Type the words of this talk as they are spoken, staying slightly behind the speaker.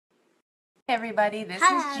Everybody, this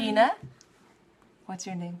is Gina. What's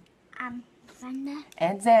your name? Xander.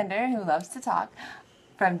 And Xander, who loves to talk,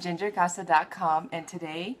 from gingercasa.com. And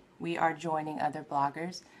today we are joining other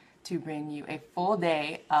bloggers to bring you a full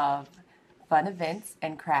day of fun events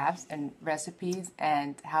and crafts and recipes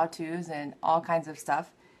and how-tos and all kinds of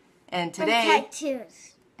stuff. And today... And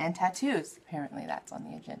tattoos. And tattoos. Apparently that's on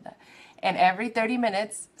the agenda. And every 30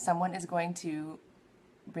 minutes, someone is going to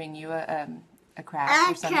bring you a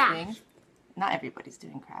craft or something. Craft. Not everybody's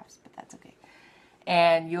doing crafts, but that's okay.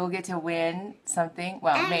 And you'll get to win something.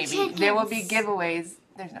 Well, and maybe. Chickens. There will be giveaways.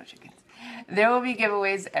 There's no chickens. There will be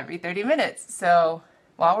giveaways every 30 minutes. So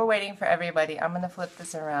while we're waiting for everybody, I'm going to flip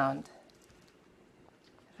this around.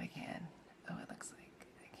 If I can. Oh, it looks like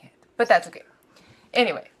I can't. But that's okay.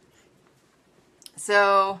 Anyway.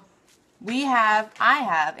 So I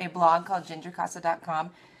have a blog called gingercasa.com.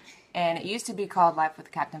 And it used to be called Life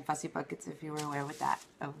with Captain Fussy Buckets, if you were aware of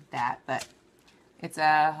that. But it's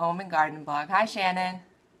a home and garden blog. Hi, Shannon.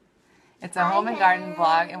 It's a home and garden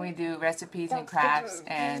blog, and we do recipes and crafts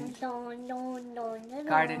and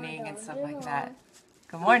gardening and stuff like that.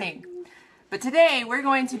 Good morning. But today, we're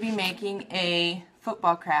going to be making a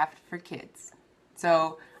football craft for kids.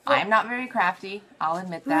 So, I'm not very crafty. I'll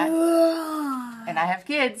admit that. And I have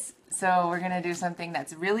kids, so we're going to do something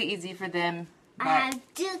that's really easy for them. But, I have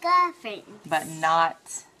 2 girlfriends. But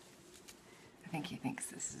not... I think he thinks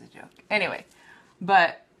this is a joke. Anyway,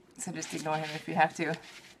 so just ignore him if you have to.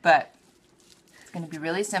 But it's going to be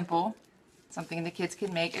really simple. Something the kids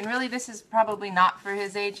can make. And really, this is probably not for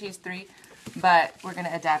his age. He's 3. But we're going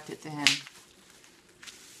to adapt it to him.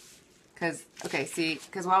 Because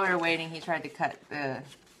while we were waiting, he tried to cut the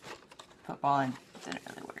football and it didn't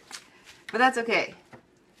really work. But that's okay.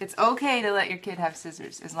 It's okay to let your kid have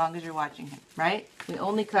scissors as long as you're watching him, right? We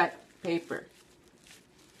only cut paper.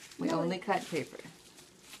 Only cut paper.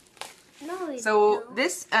 No, so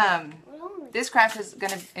this craft is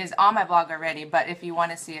on my blog already, but if you want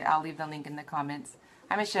to see it, I'll leave the link in the comments.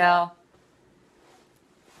 Hi, Michelle.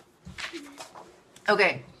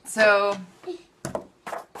 Okay, so this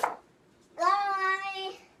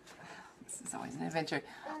is always an adventure.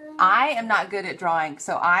 I am not good at drawing,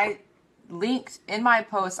 so I linked in my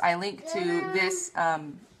post. I linked to this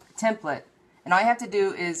template, and all you have to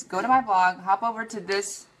do is go to my blog, hop over to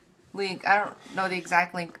this link. I don't know the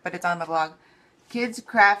exact link, but it's on my blog,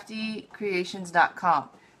 kidscraftycreations.com,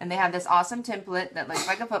 and they have this awesome template that looks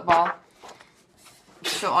like a football.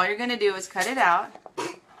 So all you're going to do is cut it out.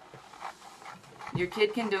 Your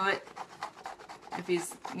kid can do it if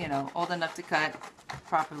he's, old enough to cut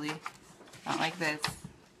properly. Not like this.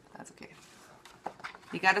 That's okay.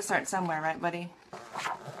 You got to start somewhere, right, buddy?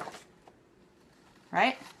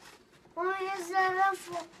 Right? Why is that a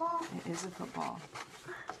football? It is a football.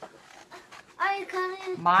 Are you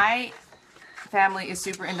cutting? My family is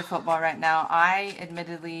super into football right now. I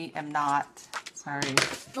admittedly am not. Sorry.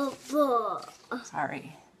 Football.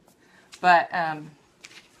 Sorry. But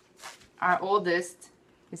our oldest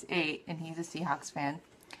is 8, and he's a Seahawks fan.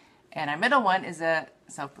 And our middle one is a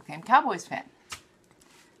self-proclaimed Cowboys fan.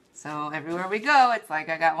 So everywhere we go, it's like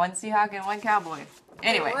I got one Seahawk and one Cowboy.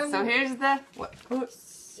 Anyway, so here's the...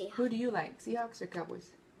 Who do you like? Seahawks or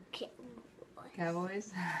Cowboys?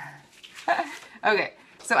 Cowboys? Okay,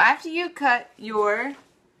 so after you cut your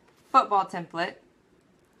football template,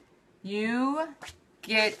 you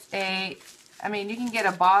get you can get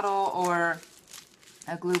a bottle or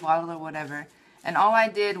a glue bottle or whatever. And all I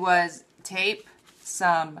did was tape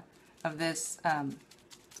some of this,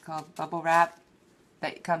 it's called bubble wrap,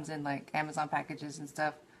 that comes in like Amazon packages and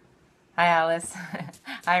stuff. Hi, Alice.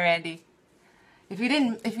 Hi, Randy. If you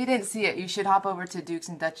didn't see it, you should hop over to Dukes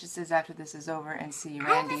and Duchesses after this is over and see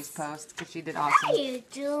Randy's post, because she did awesome. What are you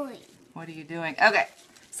doing? What are you doing? Okay,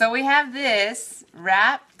 so we have this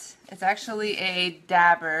wrapped. It's actually a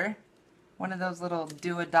dabber, one of those little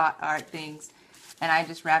do-a-dot art things, and I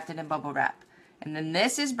just wrapped it in bubble wrap. And then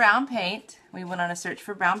this is brown paint. We went on a search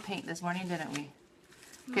for brown paint this morning, didn't we?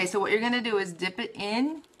 Okay, so what you're going to do is dip it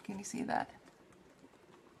in. Can you see that?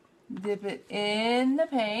 Dip it in the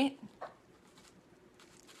paint.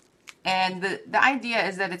 And the idea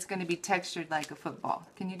is that it's going to be textured like a football.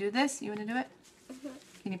 Can you do this? You want to do it? Mm-hmm.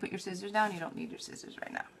 Can you put your scissors down? You don't need your scissors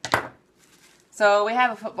right now. So we have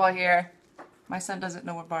a football here. My son doesn't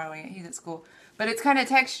know we're borrowing it. He's at school. But it's kind of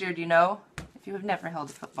textured, if you have never held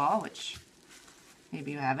a football, which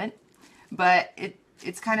maybe you haven't. But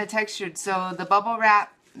it's kind of textured. So the bubble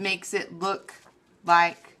wrap makes it look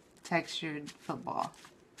like textured football.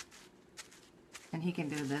 And he can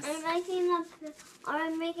do this. Are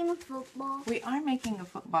we making a football? We are making a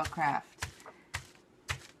football craft.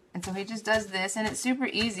 And so he just does this, and it's super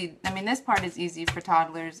easy. I mean, this part is easy for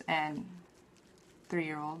toddlers and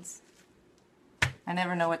 3-year-olds. I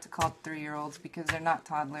never know what to call 3-year-olds because they're not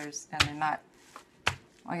toddlers and they're not,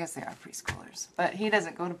 well, I guess they are preschoolers. But he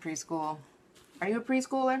doesn't go to preschool. Are you a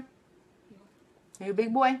preschooler? Are you a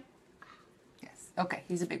big boy? Yes. Okay,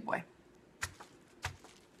 he's a big boy.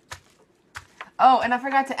 Oh, and I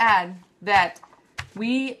forgot to add that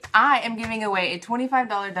I am giving away a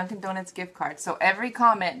 $25 Dunkin' Donuts gift card. So every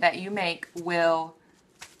comment that you make will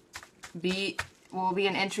be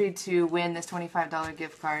an entry to win this $25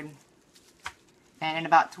 gift card. And in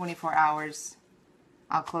about 24 hours,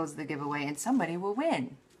 I'll close the giveaway and somebody will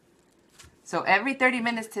win. So every 30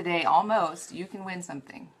 minutes today, almost, you can win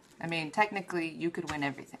something. I mean, technically, you could win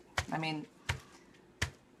everything. I mean,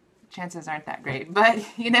 chances aren't that great, but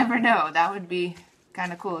you never know. That would be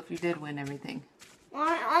kind of cool if you did win everything.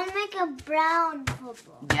 I'll make a brown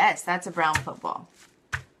football. Yes, that's a brown football.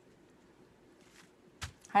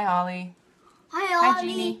 Hi, Holly. Hi, Hi,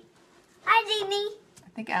 Jeannie. Hi, Jeannie. I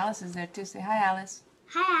think Alice is there too. Say hi, Alice.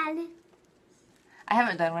 Hi, Alice. I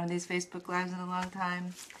haven't done one of these Facebook Lives in a long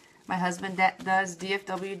time. My husband does,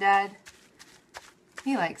 DFW Dad.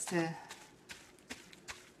 He likes to,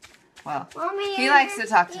 well, Mommy, he likes to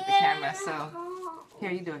talk to the camera, so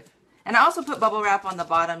here, you do it. And I also put bubble wrap on the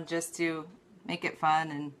bottom just to make it fun,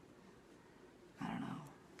 and I don't know.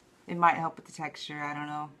 It might help with the texture, I don't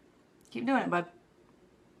know. Keep doing it, bud.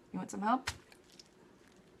 You want some help?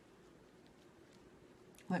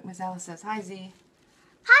 Look, Miss Alice says, hi, Z.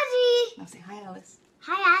 Hi, Z. Now say hi, Alice.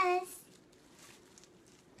 Hi, Alice.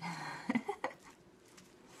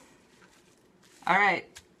 All right,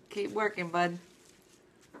 keep working, bud.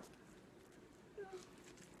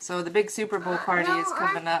 So the big Super Bowl party is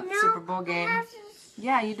coming up, Super Bowl game.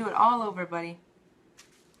 Yeah, you do it all over, buddy.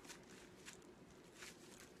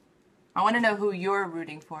 I want to know who you're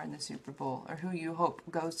rooting for in the Super Bowl, or who you hope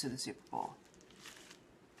goes to the Super Bowl.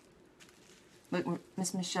 Look,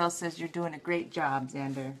 Miss Michelle says you're doing a great job,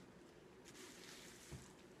 Xander.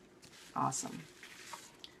 Awesome.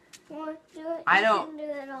 I don't do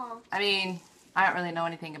it all. I mean, I don't really know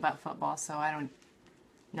anything about football, so I don't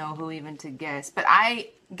know who even to guess. But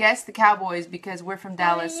I guess the Cowboys because we're from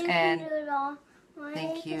Dallas, and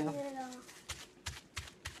thank you.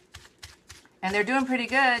 And they're doing pretty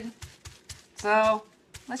good. So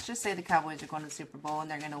let's just say the Cowboys are going to the Super Bowl and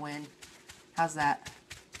they're going to win. How's that?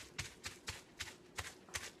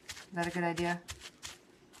 Is that a good idea?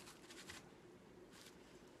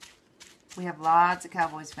 We have lots of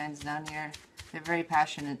Cowboys fans down here. They're very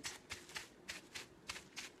passionate.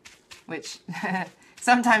 Which,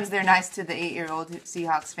 sometimes they're nice to the 8-year-old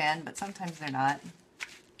Seahawks fan, but sometimes they're not.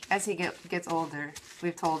 As he gets older,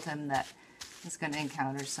 we've told him that he's going to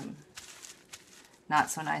encounter some not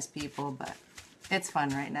so nice people, but it's fun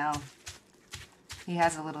right now. He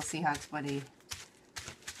has a little Seahawks buddy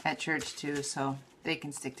at church too, so they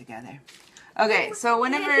can stick together. Okay, so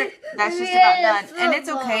whenever that's just about done, and it's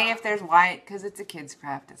okay if there's white, because it's a kid's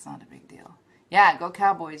craft, it's not a big deal. Yeah, go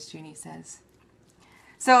Cowboys, Junie says.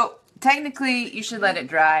 So, technically, you should let it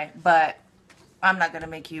dry, but I'm not going to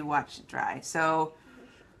make you watch it dry. So,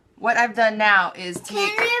 what I've done now is take... Can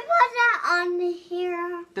you put that on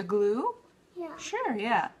here? The glue? Yeah. Sure,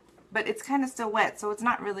 yeah. But it's kind of still wet, so it's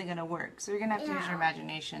not really going to work. So, you're going to have to use your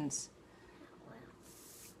imaginations.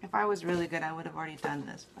 If I was really good, I would have already done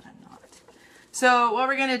this, but I'm not. So, what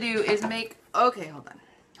we're going to do is make... Okay, hold on.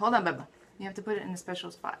 Hold on, Bubba. You have to put it in a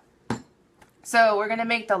special spot. So, we're going to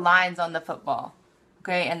make the lines on the football.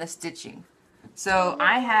 Okay, and the stitching. So,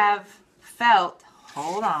 I have felt...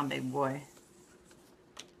 Hold on, big boy.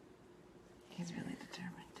 He's really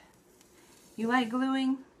determined. You like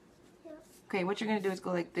gluing? Yeah. Okay, what you're going to do is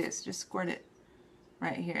go like this. Just squirt it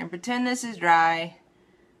right here. And pretend this is dry.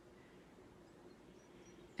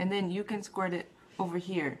 And then you can squirt it over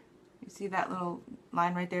here. You see that little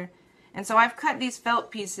line right there? And so I've cut these felt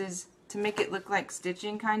pieces to make it look like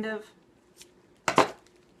stitching, kind of.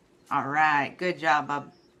 Alright, good job,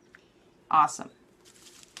 bub. Awesome.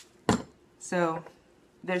 So,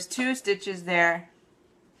 there's 2 stitches there.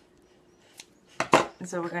 And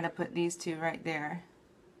so we're going to put these 2 right there.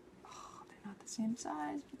 Oh, they're not the same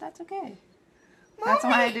size, but that's okay. That's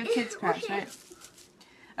why I do kids crafts, right?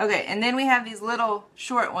 Okay, and then we have these little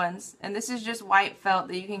short ones, and this is just white felt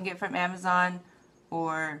that you can get from Amazon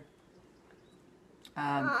or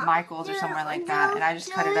Michael's or somewhere like that, and I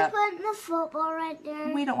just cut it up. Put the football right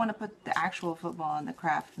there. We don't want to put the actual football on the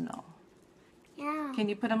craft, no. Yeah. Can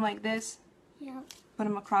you put them like this? Yeah. Put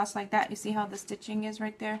them across like that. You see how the stitching is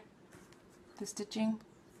right there? The stitching.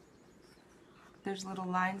 There's little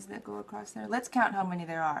lines that go across there. Let's count how many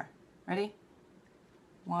there are. Ready?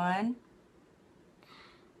 1.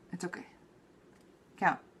 It's okay.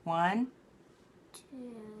 Count. 1, 2,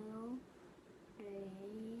 3,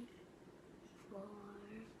 4, 5,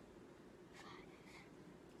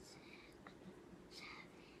 6, 7,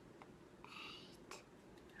 8.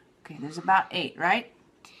 Okay, there's about 8, right?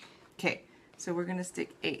 Okay, so we're going to stick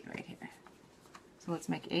 8 right here. So let's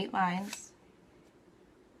make 8 lines.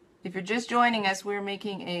 If you're just joining us, we're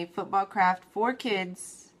making a football craft for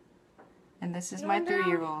kids. And this is my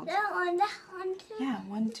 3-year-old. That one too. Yeah,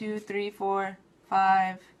 1, 2, 3, 4,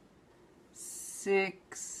 5,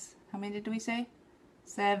 6. How many did we say?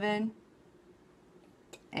 7,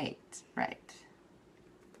 8. Right.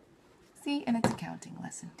 See, and it's a counting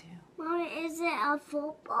lesson too. Mommy, is it a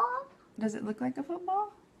football? Does it look like a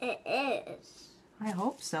football? It is. I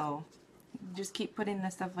hope so. Just keep putting the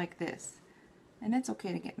stuff like this. And it's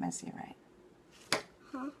okay to get messy, right?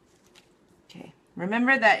 Huh? Okay.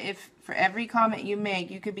 Remember that if for every comment you make,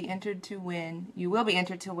 you could be entered to win. You will be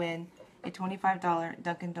entered to win a $25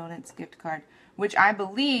 Dunkin' Donuts gift card, which I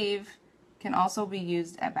believe can also be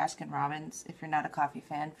used at Baskin-Robbins if you're not a coffee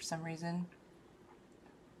fan for some reason.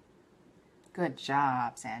 Good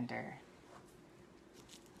job, Xander.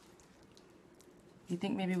 You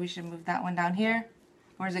think maybe we should move that one down here?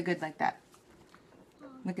 Or is it good like that?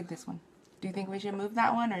 Look at this one. Do you think we should move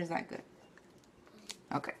that one, or is that good?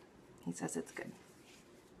 Okay. He says it's good.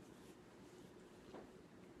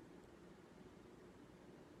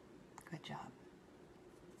 Good job.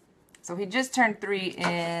 So he just turned 3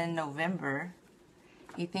 in November.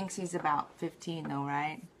 He thinks he's about 15 though,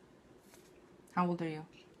 right? How old are you?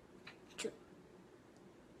 2.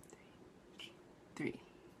 3.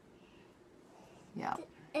 Yeah.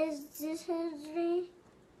 Is this a 3?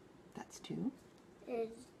 That's 2. Is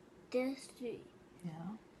this 3? Yeah,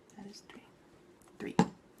 that is 3. 3.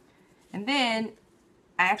 And then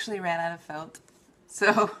I actually ran out of felt,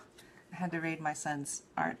 so I had to raid my son's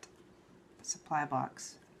art supply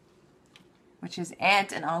box, which his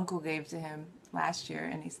aunt and uncle gave to him last year,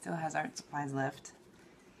 and he still has art supplies left.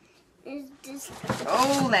 Is this...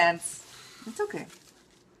 Oh, Lance. It's okay.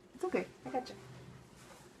 It's okay. I got you.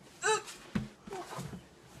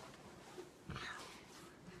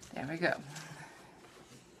 There we go.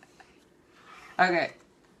 Okay.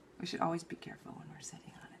 We should always be careful when we're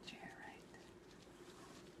sitting on a chair, right?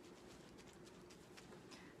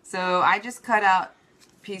 So I just cut out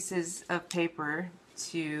pieces of paper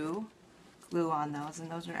to glue on those,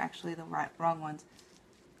 and those are actually the wrong ones.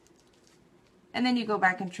 And then you go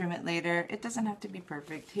back and trim it later. It doesn't have to be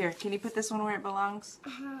perfect. Here, can you put this one where it belongs?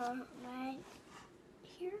 Right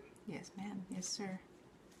here? Yes, ma'am. Yes, sir.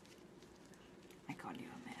 I called you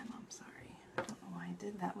a ma'am. I'm sorry. I don't know why I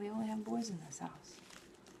did that. We only have boys in this house.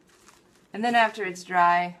 And then after it's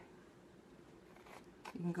dry,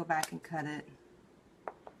 you can go back and cut it.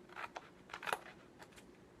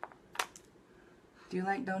 Do you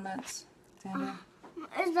like donuts, Sandra?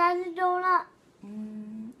 Is that a donut?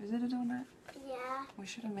 Is it a donut? Yeah. We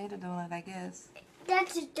should have made a donut, I guess.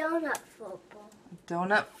 That's a donut football.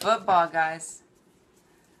 Donut football, guys.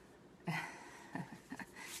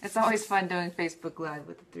 It's always fun doing Facebook Live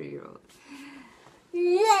with a 3-year-old.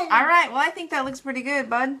 Yeah. All right, well, I think that looks pretty good,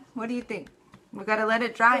 bud. What do you think? We got to let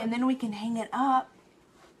it dry, and then we can hang it up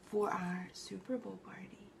for our Super Bowl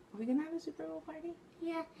party. Are we going to have a Super Bowl party?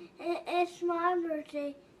 Yeah, it's my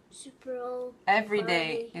birthday, Super Bowl Every party.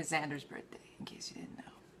 day is Xander's birthday, in case you didn't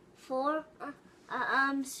know. For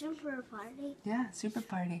super party. Yeah, super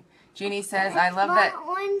party. Jeannie says, I love that.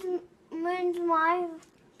 When's my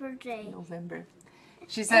birthday? November.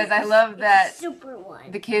 She says, I love that Super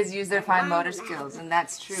one. the kids use their fine motor skills, and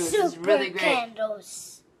that's true. This is really great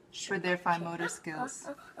Candles. for their fine motor skills.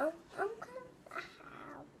 I'm gonna have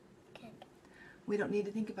candles. We don't need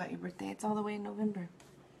to think about your birthday. It's all the way in November.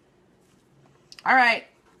 All right.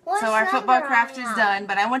 What So our football number craft are is you done,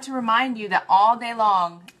 but I want to remind you that all day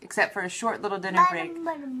long, except for a short little dinner break,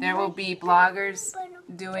 there will be bloggers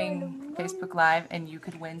doing Facebook Live, and you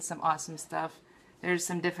could win some awesome stuff. There's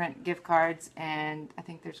some different gift cards, and I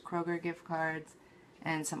think there's Kroger gift cards,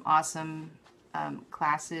 and some awesome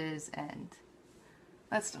classes, and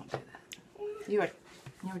let's don't do that. You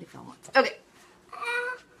already fell once. Okay.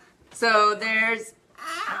 So there's,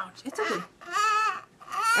 ouch, it's okay.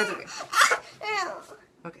 That's okay.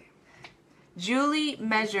 Okay. Julie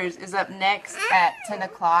Measures is up next at 10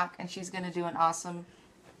 o'clock, and she's going to do an awesome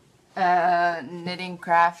knitting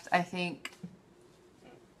craft, I think.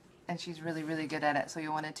 And she's really, really good at it, so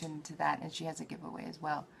you'll want to tune into that. And she has a giveaway as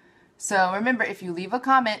well. So remember, if you leave a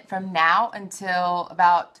comment from now until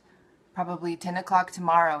about probably 10 o'clock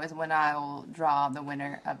tomorrow is when I will draw the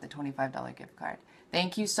winner of the $25 gift card.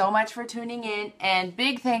 Thank you so much for tuning in, and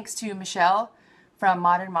big thanks to Michelle from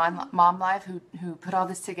Modern Mom Life who put all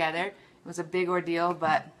this together. It was a big ordeal,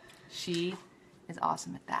 but she is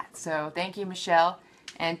awesome at that. So thank you, Michelle,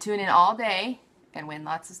 and tune in all day and win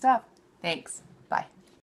lots of stuff. Thanks. Bye.